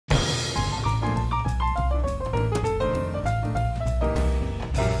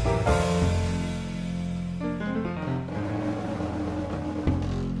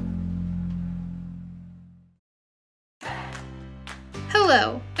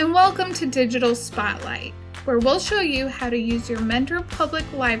Hello, and welcome to Digital Spotlight, where we'll show you how to use your Mentor Public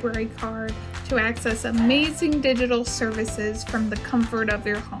Library card to access amazing digital services from the comfort of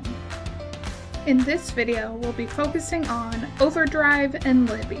your home. In this video, we'll be focusing on OverDrive and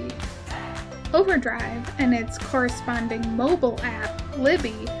Libby. OverDrive and its corresponding mobile app,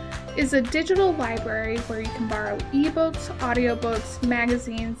 Libby, is a digital library where you can borrow eBooks, audiobooks,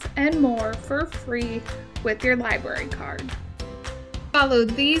 magazines, and more for free with your library card. Follow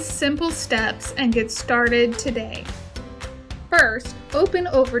these simple steps and get started today. First, open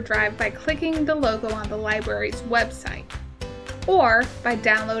OverDrive by clicking the logo on the library's website, or by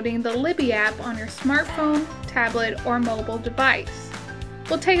downloading the Libby app on your smartphone, tablet, or mobile device.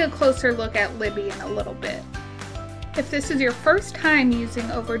 We'll take a closer look at Libby in a little bit. If this is your first time using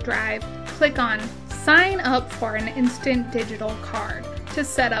OverDrive, click on Sign Up for an Instant Digital Card to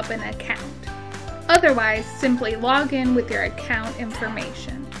set up an account. Otherwise, simply log in with your account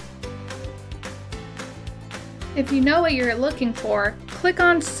information. If you know what you're looking for, click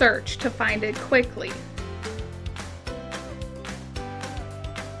on Search to find it quickly.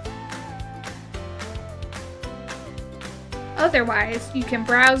 Otherwise, you can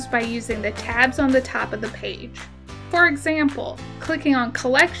browse by using the tabs on the top of the page. For example, clicking on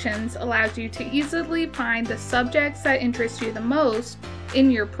Collections allows you to easily find the subjects that interest you the most in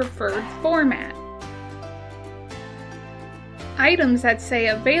your preferred format. Items that say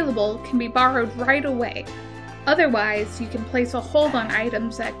available can be borrowed right away. Otherwise, you can place a hold on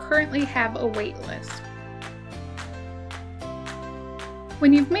items that currently have a wait list.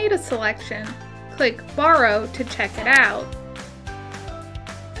 When you've made a selection, click Borrow to check it out.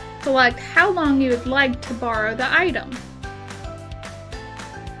 Select how long you would like to borrow the item.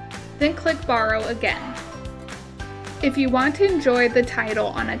 Then click Borrow again. If you want to enjoy the title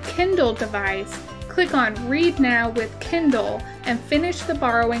on a Kindle device, click on Read Now with Kindle and finish the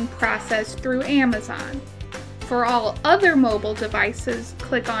borrowing process through Amazon. For all other mobile devices,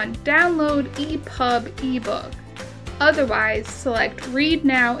 click on Download EPUB ebook. Otherwise, select Read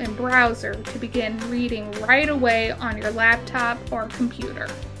Now in Browser to begin reading right away on your laptop or computer.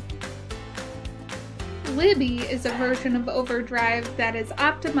 Libby is a version of OverDrive that is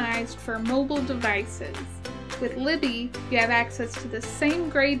optimized for mobile devices. With Libby, you have access to the same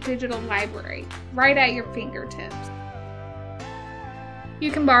great digital library, right at your fingertips. You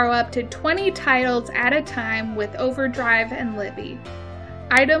can borrow up to 20 titles at a time with OverDrive and Libby.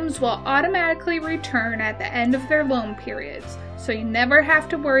 Items will automatically return at the end of their loan periods, so you never have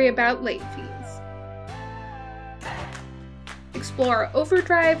to worry about late fees. Explore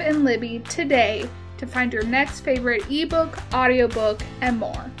OverDrive and Libby today to find your next favorite ebook, audiobook, and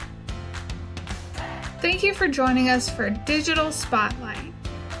more. Thank you for joining us for Digital Spotlight.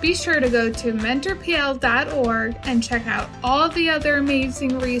 Be sure to go to mentorpl.org and check out all the other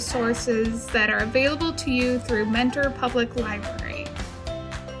amazing resources that are available to you through Mentor Public Library.